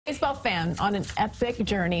Baseball fan on an epic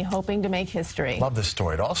journey hoping to make history. Love this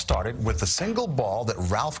story. It all started with the single ball that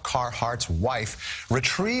Ralph Carhart's wife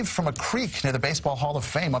retrieved from a creek near the Baseball Hall of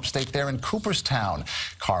Fame upstate there in Cooperstown.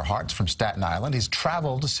 Carhart's from Staten Island. He's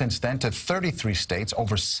traveled since then to 33 states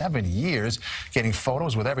over 7 years, getting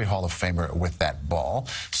photos with every Hall of Famer with that ball.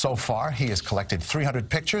 So far, he has collected 300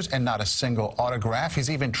 pictures and not a single autograph. He's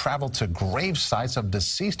even traveled to grave sites of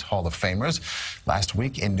deceased Hall of Famers. Last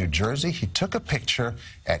week in New Jersey, he took a picture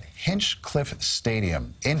at Hinchcliffe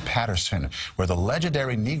Stadium in Patterson, where the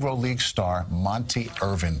legendary Negro League star Monty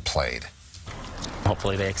Irvin played.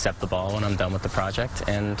 Hopefully they accept the ball when I'm done with the project,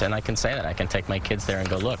 and I can say that. I can take my kids there and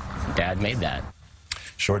go, look, Dad made that.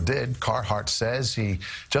 Sure did. Carhart says he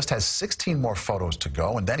just has 16 more photos to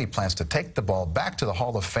go, and then he plans to take the ball back to the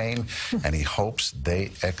Hall of Fame, and he hopes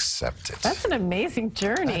they accept it. That's an amazing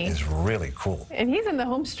journey. That is really cool. And he's in the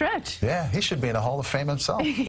home stretch. Yeah, he should be in the Hall of Fame himself.